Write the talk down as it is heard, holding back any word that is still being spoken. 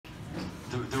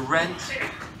rent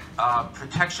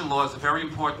protection laws are very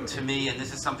important to me, and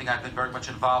this is something I've been very much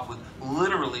involved with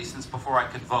literally since before I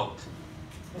could vote.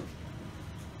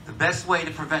 The best way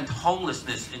to prevent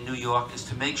homelessness in New York is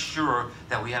to make sure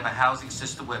that we have a housing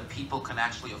system where people can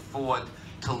actually afford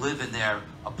to live in their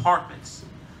apartments.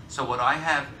 So what I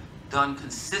have done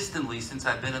consistently since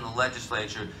I've been in the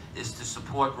legislature is to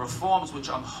support reforms which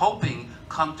I'm hoping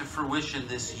come to fruition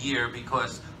this year,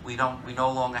 because we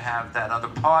no longer have that other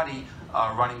party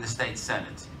running the state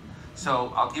Senate.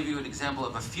 So I'll give you an example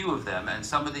of a few of them, and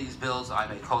some of these bills I'm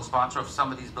a co-sponsor of.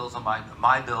 Some of these bills are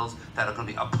my bills that are going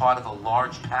to be a part of a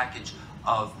large package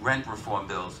of rent reform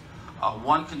bills.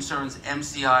 One concerns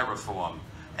MCI reform.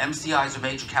 MCIs are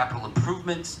major capital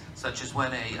improvements, such as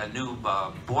when a new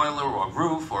boiler or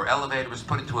roof or elevator is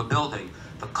put into a building.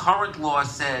 The current law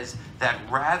says that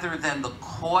rather than the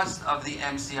cost of the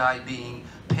MCI being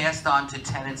passed on to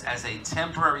tenants as a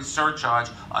temporary surcharge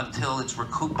until it's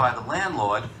recouped by the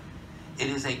landlord, it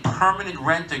is a permanent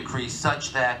rent increase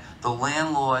such that the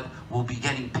landlord will be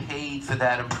getting paid for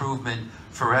that improvement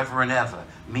forever and ever.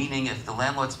 Meaning if the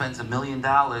landlord spends $1 million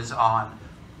on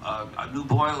a new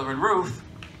boiler and roof,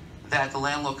 that the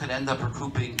landlord could end up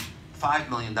recouping $5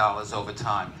 million over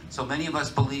time. So many of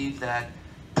us believe that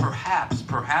perhaps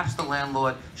the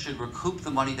landlord should recoup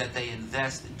the money that they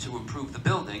invest to improve the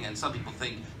building, and some people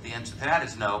think the answer to that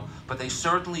is no, but they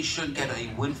certainly should get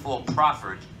a windfall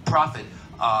profit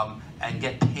and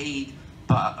get paid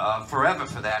forever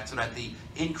for that, so that the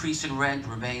increase in rent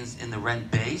remains in the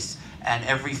rent base and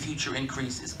every future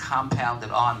increase is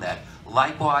compounded on that.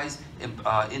 Likewise,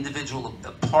 individual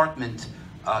apartment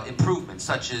improvements,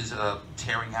 such as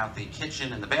tearing out the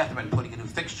kitchen and the bathroom and putting in new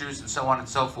fixtures and so on and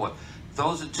so forth.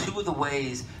 Those are two of the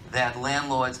ways that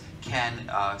landlords can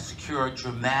secure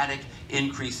dramatic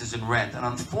increases in rent. And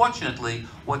unfortunately,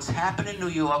 what's happened in New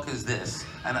York is this,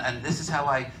 and this is how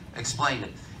I explain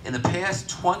it. In the past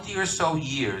 20 or so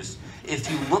years, if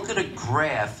you look at a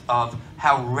graph of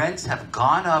how rents have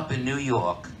gone up in New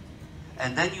York,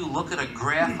 and then you look at a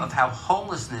graph of how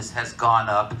homelessness has gone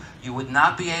up, you would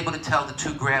not be able to tell the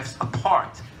two graphs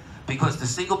apart. Because the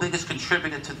single biggest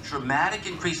contributor to the dramatic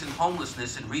increase in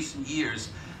homelessness in recent years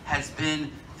has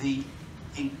been the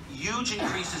huge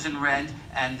increases in rent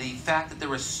and the fact that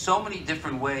there are so many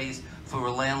different ways for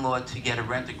a landlord to get a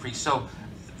rent increase. So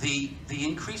the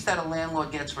increase that a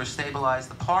landlord gets for a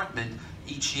stabilized apartment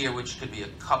each year, which could be a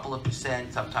couple of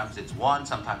percent, sometimes it's 1,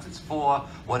 sometimes it's 4,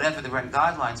 whatever the Rent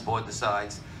Guidelines Board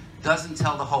decides, doesn't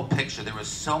tell the whole picture. There are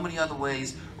so many other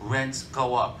ways rents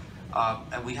go up.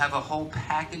 And we have a whole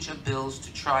package of bills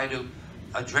to try to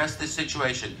address this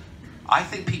situation. I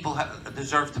think people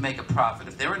deserve to make a profit.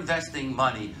 If they're investing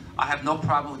money, I have no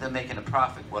problem with them making a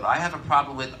profit. What I have a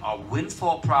problem with are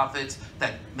windfall profits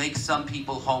that make some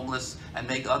people homeless and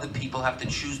make other people have to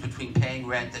choose between paying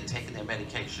rent and taking their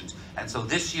medications. And so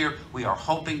this year, we are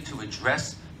hoping to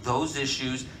address those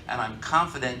issues, and I'm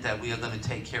confident that we are going to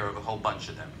take care of a whole bunch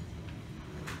of them.